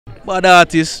bad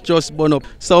artists just burn up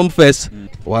Sumfest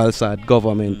while side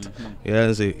government.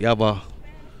 You see, you have a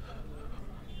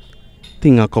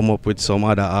thing I come up with some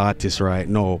other artists right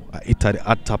now. It's a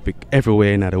hot topic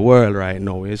everywhere in the world right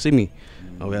now. You see me?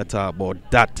 And we are talking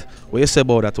about that. What you say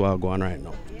about that while going right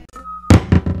now?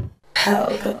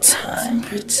 Pelpa time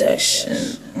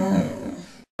protection.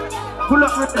 Pull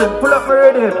up rhythm, pull up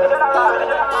rhythm.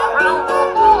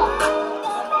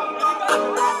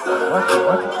 Watch it,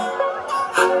 watch it.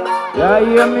 Yeah, you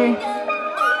hear me?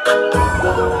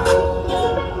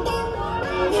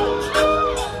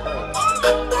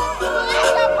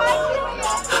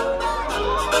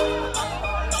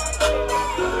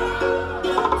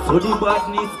 So the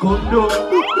badness come down.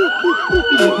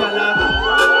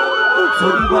 So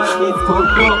the badness come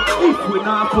down. If we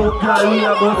not fuck girl, we a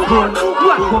bust gun.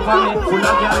 What government full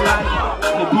of your life?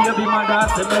 Me baby mother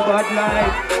say me bad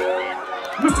life.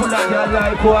 Me full of your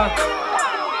life, boy.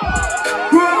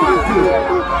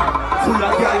 Full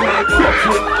of your life,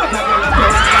 sexy.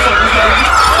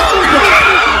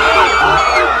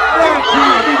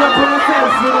 Big up on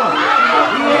yourself, you know.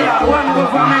 Yeah, one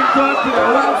government talk to you,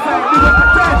 one side. Big up the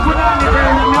time for now, me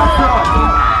there in your floor.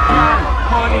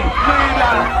 Money,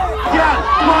 murder. Yeah,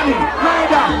 money,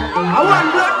 murder. I want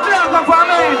black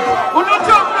government. When you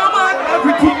jump no man,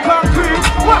 everything concrete.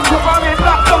 One government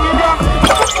lock down in there.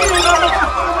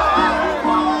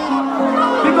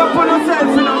 Big up on yourself,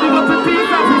 you know. Big up the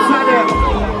peace officer there.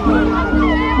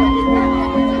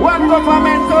 One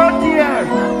government out here.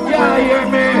 Yeah, hear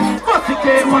me. What's the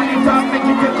game when it talk, make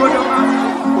it take good man.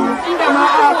 Them a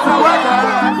ask a weather.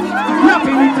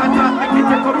 Rapping it and talk, make it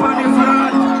take up on the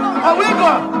front. How we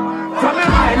go? From me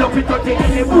I love it to take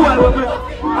any boy with me.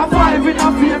 I five in a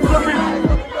field for me.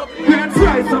 Grand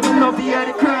price, so me love the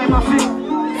other crime of it.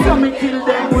 So me kill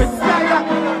them with style.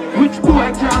 Which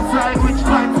boy can't fly, which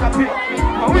time's a pick.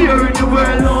 And we are in the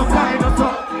world, no kind of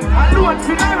stuff. I know it's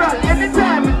funeral,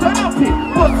 anytime we turn up it.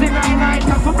 What's in the night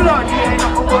of a blood, yeah, no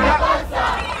go for that.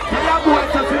 Tell a boy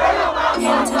to fit.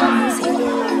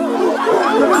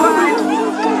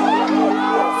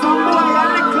 Some boy, a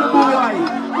little boy.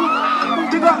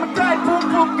 They got my tight boom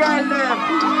boom girl them.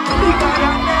 Bigger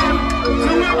than them. So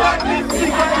we got this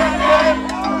bigger than them.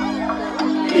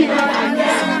 Bigger than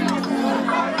them.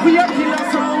 We are killers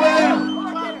somewhere.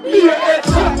 We are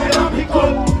headshot and a pick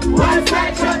up. One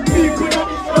side shot people up.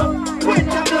 When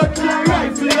the blood clot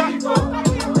rifle up.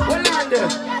 Well on there.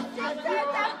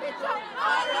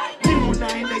 People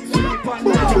 9 next to the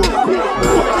pandemic.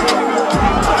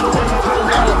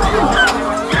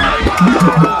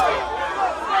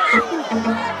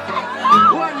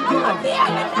 One girl.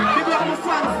 Big up the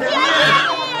fans there.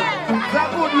 That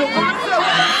good look.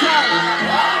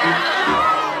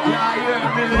 Yeah, you're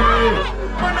me.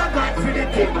 Man, I got for the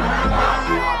thing, man.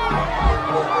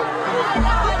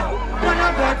 Man, I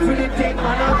got for the thing, man.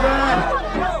 I got.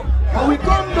 How we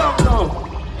come down now?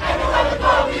 Everybody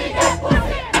go, we get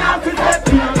pussy. Now to step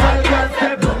in, girl, girl,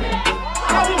 step.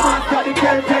 How we master the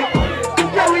girl take.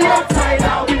 Yeah, we outside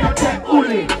now, we don't take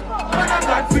bully. Man, I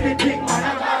got for the thing, man. I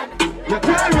got. You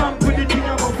can't run for the thing,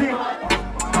 I'm a thing.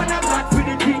 Man, I got for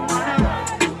the thing, man. I got.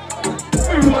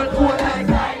 We roll cool like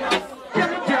that. Yeah,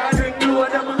 me can't drink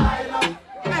load of my.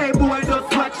 Hey, boy, just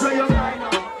watch for you.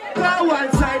 Go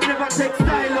one side, never take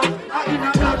style up. I in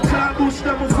a blood car, bush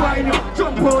them, find you.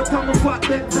 Jump out on my fat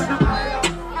legs and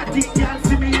I think y'all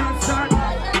see me on sun.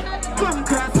 Come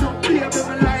cross some baby,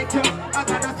 me like you. I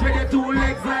got a spread your 2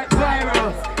 legs like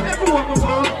virus. Everyone will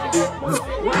go.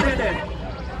 What are they?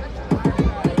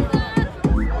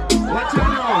 What you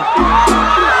know?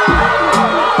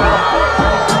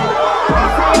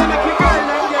 That's how you make a girl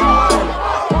like them wild.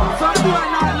 Some boy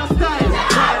not no style.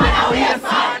 Now they know yes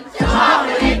man. Now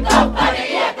they link up on the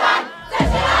ear-con. Say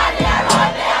she on the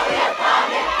road, they are wait for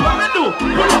me. What me do?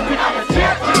 Pull up in on the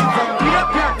straight jeans and be a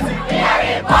taxi.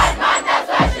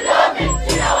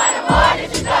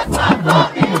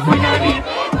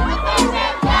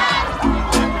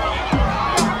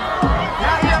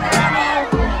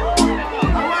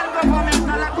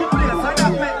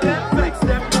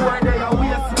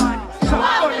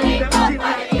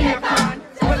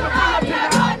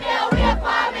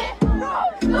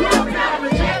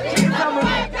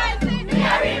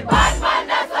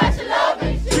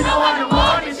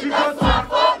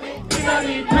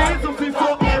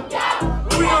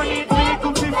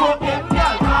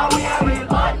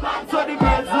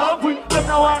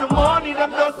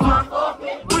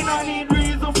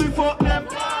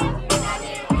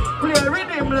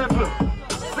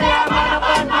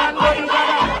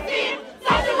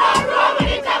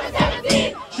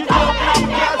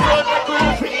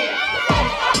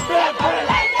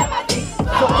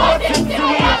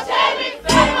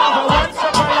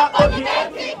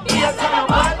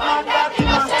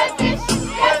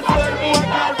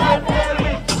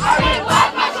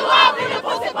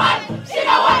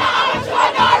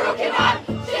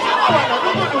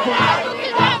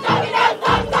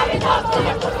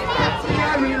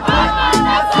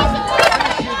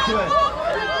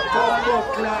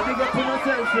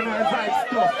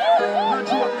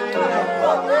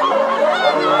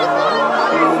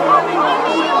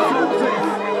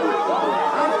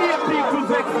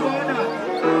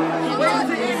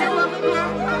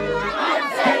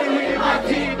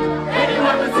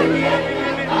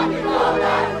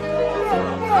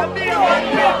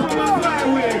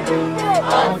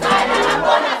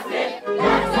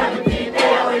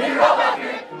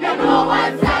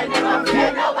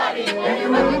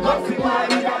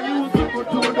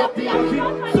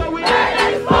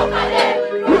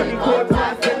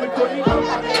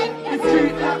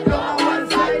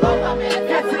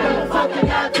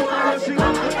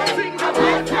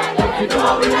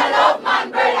 we not love man,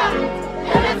 brother.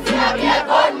 You don't see a be a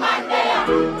gunman there.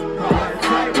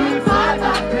 Outside we fall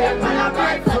back, play man a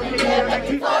bird, so the day make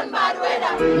it on bad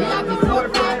weather. We have to road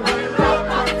fight, we love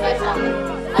man special.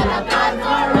 And a cause no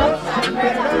eruption,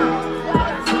 brother.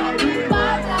 Outside we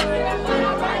fall back, play man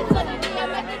a bird, so the day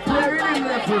make it on bad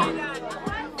weather.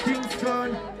 Kingston,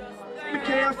 me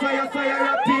care fire, fire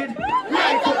rapid.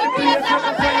 Light up the place, I'm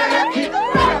a fire rapid.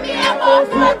 From me a boat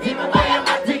floating, I am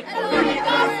a tick. Bring it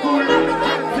to school, I'm a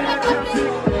chance in a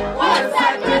traffic. One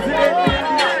side President, me and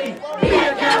daddy.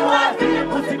 Here can walk in the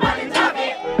pussy man in Javi.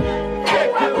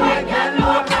 take one boy can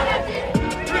look at it.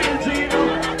 Real Gino,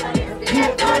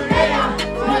 Here come there,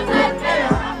 one side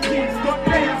there. Kingston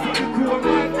player, so the crew of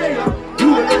my player. You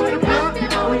will let the block, you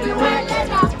know in the way.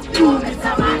 You miss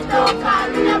a man, don't call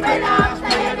me a brother.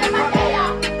 After you them a there.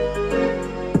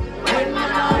 When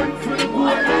man a hunt for the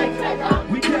gold like treasure.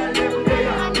 We tell them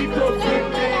there, we don't them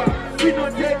there. We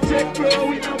don't take check, bro,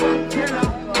 we don't want killer.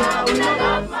 Now we no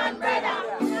love man, brother.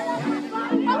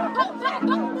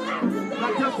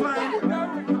 Not your fine.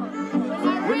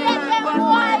 We don't like bad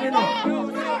mind, you know.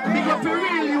 Big up the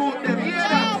real youth, them, hear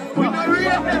that? We don't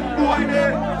read them boy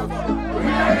there. We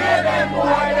don't read them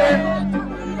boy there.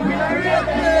 We don't read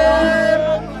them.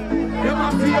 Them a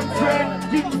same trend.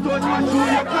 Kingston, you show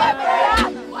your cut.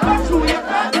 You show your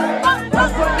cut.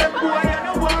 That's what them boy and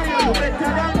the warrior, you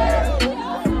better than them.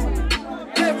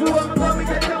 Everyone come and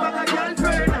get them like a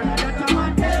girlfriend. That's a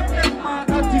man, them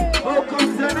marketing. How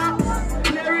comes they not?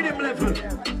 Clear them level.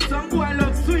 Some boy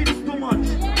love sweets too much.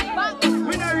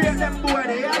 We don't rate them boy,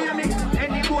 they hear me.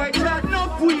 Any boy chat, no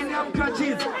queen, them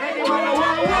catches. Any man who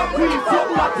want one queen,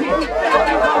 somebody. They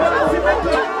never want to see me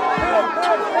good.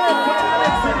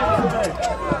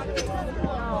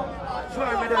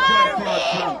 Fire me the drive part,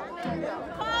 man.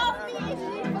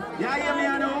 Yeah, hear me, I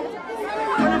know.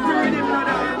 Turn up the rhythm,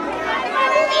 brother.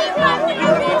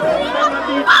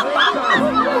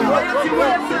 Why you see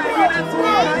what I'm saying? You don't see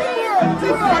right?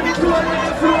 Stick to the door, you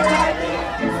don't flow right.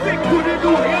 Stick to the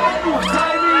door, you don't know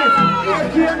time is.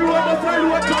 You can't roll the fire,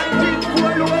 what time is for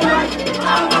you, right?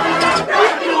 I'm gonna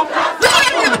break you,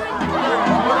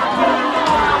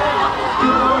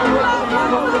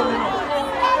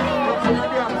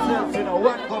 you know,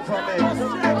 one government.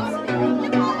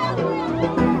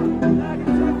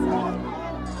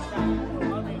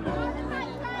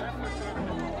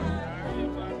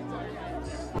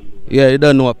 Yeah, you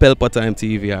don't know what Pelpa Time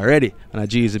TV already. And a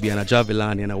GZB and a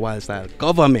Jahvillani and a Wild Style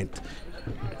Government.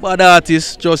 But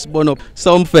artists just burn up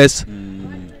Sumfest.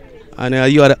 And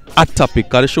you are the hot topic.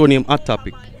 Cause the show name Hot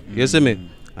Topic. You see me?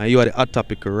 And you are the hot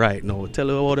topic right now. Tell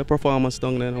us about the performance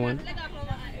down there, man.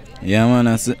 Yeah, man,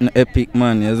 that's an epic,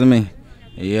 man. You see me?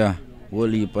 Yeah. Whole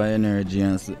heap of energy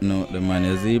and sitting out the man.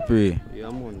 You see, pray? Yeah,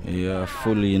 man. Yeah,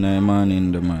 fully in the man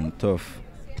in the man. Tough.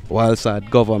 Wild Side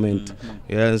Government.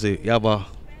 Yeah, see, you have a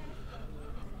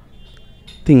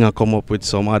thing I come up with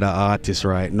some other artists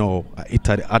right now. It's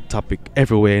a hot topic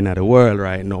everywhere in the world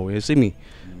right now. You see me?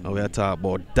 And we are talking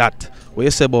about that. What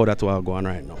you say about that what going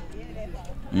on right now?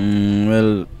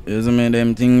 Well, you see me,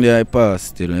 them thing they I pass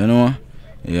still, you know?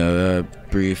 Yeah,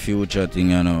 pre-future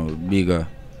thing, you know, bigger,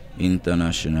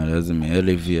 international, you see me,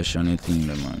 elevation thing,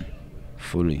 man.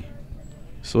 Fully.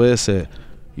 So you say,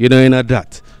 you know in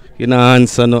that. You don't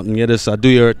answer nothing, you just do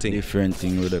your thing. Different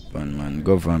thing with the pan, man.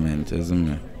 Government, you see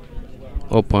me?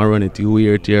 Up and run it, you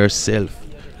wear it yourself.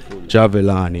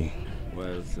 Jahvillani.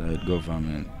 Wild Side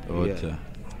Government. Out Yeah.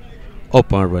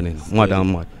 Up and running, mad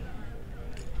and mad.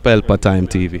 Pelpa Time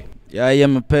TV. Yeah, I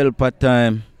am a Pelpa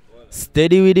Time.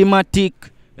 Steady with the matic.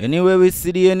 Anywhere we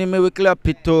see the enemy, we clap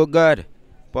it, oh God.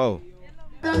 Pow.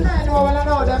 Them know,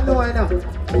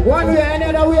 one way and the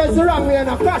other way is the wrong way.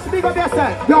 Flash, big up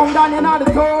yourself. Young down in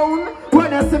the town.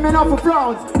 When you see me now for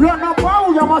frowns. Run up,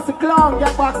 oh, you must clown.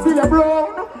 Get back, still a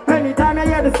brown. Anytime you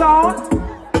hear the sound.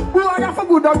 Boy, you for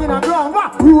good down in the ground.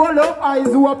 Roll up, eyes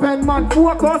open, man,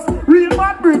 focus. Real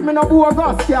bad breed, me no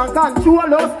bogus. Can't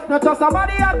control us, not just a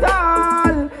body at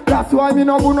all. That's why me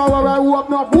no go nowhere I hope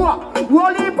no boy.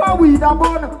 Roll heap of weed a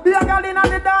bun. Be a girl in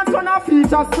the dance when I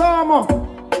feature some.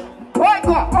 Hey,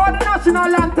 go, all the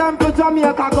national anthem to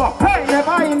Jamaica go. Hey,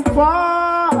 never in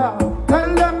far.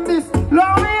 Tell them this,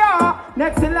 long we are.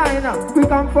 Next in line,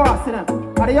 quick and fast, you know.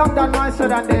 And the young done man shut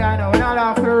down there, I know. We're not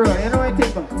off the road, you know what it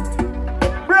is.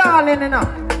 Brawling, you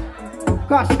know.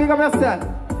 Gosh, big up yourself.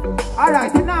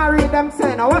 Alright, you now read them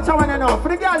saying, now watch out when you know. For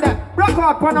the girl there, rock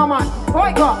out on a man.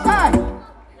 Hey, go,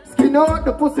 hey. Skin out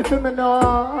the pussy for me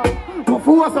now. Go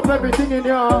force up everything in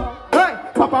you. Hey.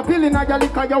 Papa pilling a girl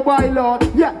because you wild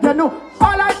out. Yeah, you know.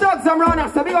 All I dogs them round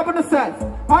us, so big up on yourself.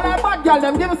 All I bad girl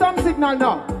them, give me some signal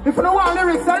now. If you don't want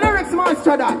lyrics, the lyrics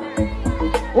monster that.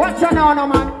 Watch out now,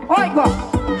 man. Oi, go.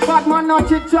 Bad man no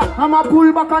chit chat. I'm a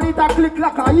pull back and it a click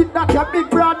like a hit that. Your big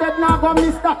brother dead now go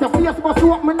miss that. Your face must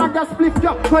walk me not just split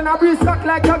ya. When I breeze cock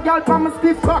like a girl from a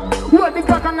stiff cock. Hold the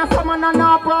cock and a summon and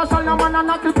a partial. No man and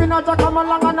a clip in a jack. I'm a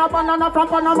long and a banana from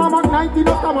Panama. Mark 19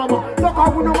 of Tamama. Look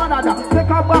how we no matter that. Take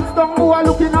a box down who are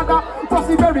looking at that.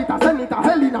 Pussy Verita, Selita,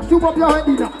 Helena. Shoot up your head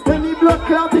in a. Any blood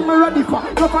clotting me ready for.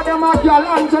 Look at them a girl.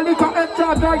 Angelica, head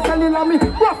charge, right, selling me.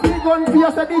 Rough me gun for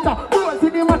your sedita. Boy,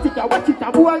 cinematic, watch it.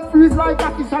 A boy freeze like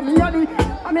a kiss on me. I mean,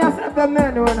 I said them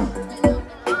men,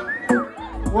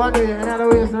 one way, another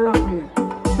way is the wrong way.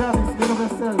 Service, give up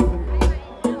yourself.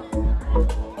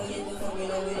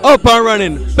 Up and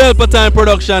running, Pelpa Time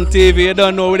Production TV. You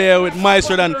don't know, we're there with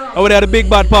Maestro Dan. Over there, the big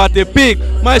bad party, Peak.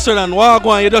 Maestro Dan, walk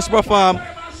on, you just perform,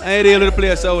 and you deal with the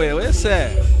place away. What you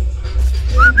say?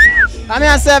 I mean,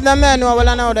 I say the men know, well,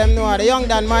 I know them know, the young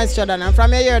Dan, Maestro Dan. And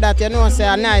from here that you know, say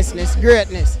a niceness,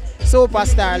 greatness.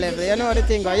 Superstar level, you know the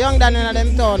thing. Young Dan in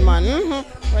them town, man.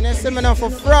 When you see me now for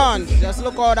front, just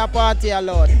look out the party a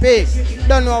lot. Big.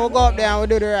 Don't know, we go up there and we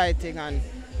do the right thing and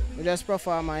we just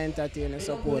perform and entertain the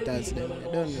supporters. Them.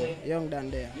 You don't know. Young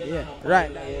Dan there. Yeah,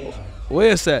 right. What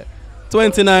you say?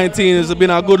 2019 has been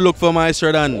a good look for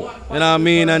Maestro Dan. You know what I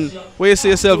mean? And where you see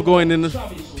yourself going in the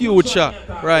future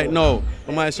right now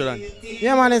for Maestro Dan?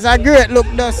 Yeah, man, it's a great look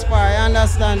thus far, you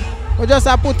understand? We just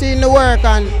have put in the work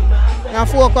and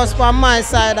focus on my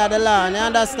side of the land, you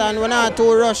understand? We're not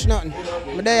too rush nothing.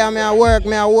 But there I work,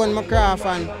 I own my craft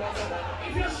and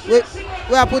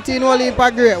we are putting in all heap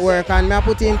of great work and I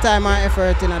put in time and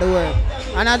effort into the work.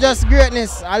 And I just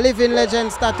greatness, a living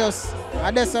legend status.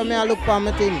 And that's how I look for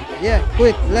my thing. Yeah,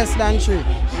 quick, less than 3.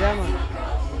 Yeah, man.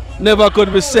 Never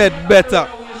could be said better.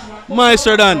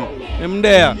 Maestro Dan, I'm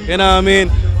there, you know what I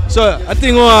mean? So I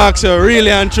think I'll ask you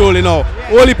really and truly now.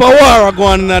 All heap of war are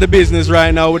going into the business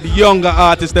right now with the younger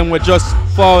artists them we're just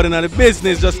forward into the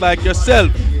business just like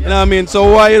yourself. You know what I mean?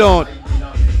 So why you don't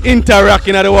interact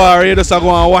in the war, you just go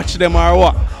and watch them or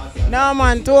what? No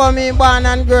man, told me born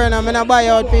and grown and I don't buy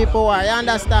out people war, you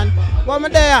understand? But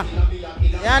I'm there.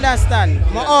 You understand?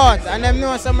 I'm out and them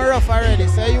know some rough already,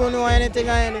 so you know anything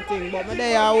or anything. But I'm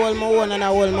there, I hold my own and I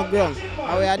hold my ground.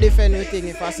 And we are defend everything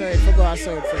if I saw it for go, I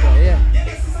saw it for go, yeah.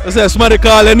 You say somebody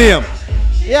call your name?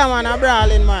 Yeah man, I'm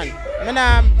brawling man. I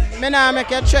nah make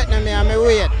you threaten me and I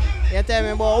wait. You tell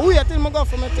me, boy, wait till I go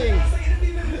for my thing.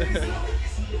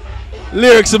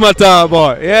 Lyrics in my time,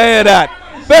 boy. You hear that?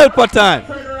 Pelpa Time.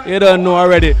 You don't know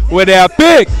already. Where they are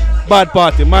big bad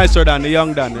party, Maestro Dan, the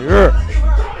young Dan.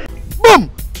 Boom!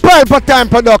 Pelpa Time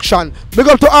Production. Big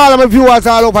up to all of my viewers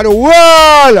all over the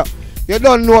world. You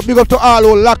don't know. Big up to all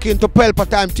who lock into Pelpa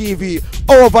Time TV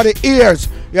over the years.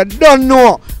 You don't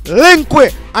know. Link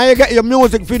with and you get your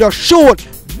music video shoot,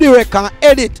 direct and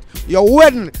edit. Your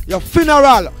wedding, your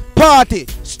funeral, party,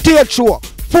 stage show,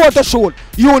 photo shoot,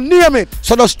 you name it.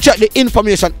 So just check the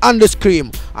information on the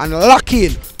screen and lock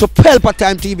in to Pelpa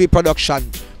Time TV Production.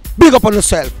 Big up on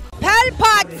yourself.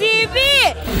 Pelpa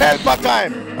TV! Pelpa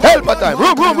Time! Pelpa Time!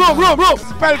 Room!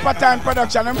 Pelpa Time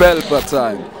Production. Pelpa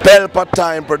Time! Pelpa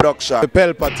Time Production.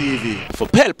 Pelpa TV. For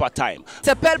Pelpa Time. It's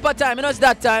a Pelpa Time, you know it's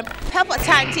that time. Pelpa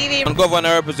Time TV. I'm governor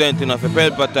representing of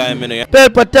Pelpa Time, you know.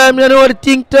 Pelpa Time, you know what the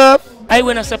thing tough? I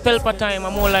when I say Pelpa Time,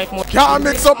 I'm more like more. Can't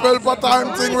mix up Pelpa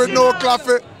Time thing with no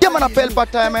coffee. Yeah man, a Pelpa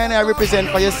Time and I represent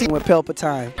for you see. We're Pelpa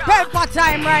Time. Pelpa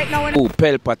Time right now. Oh,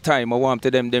 Pelpa Time, I want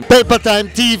to them. Pelpa Time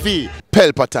TV.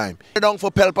 Pelpa Time. Down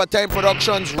for Pelpa Time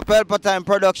Productions. Pelpa Time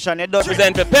Production. It does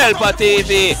Represent for Pelpa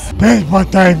TV. Pelpa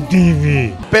Time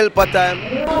TV. Pelpa Time.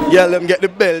 Yeah, let them get the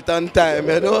belt on time,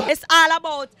 you know. It's all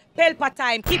about Pelpa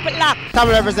Time. Keep it locked. Come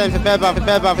represent for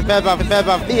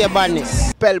Pelpa, be a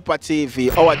badness. Pelpa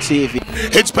TV, our TV.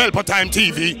 It's Pelpa Time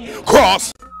TV.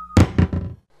 Cross.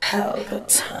 Pelpa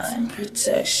Time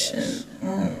Protection.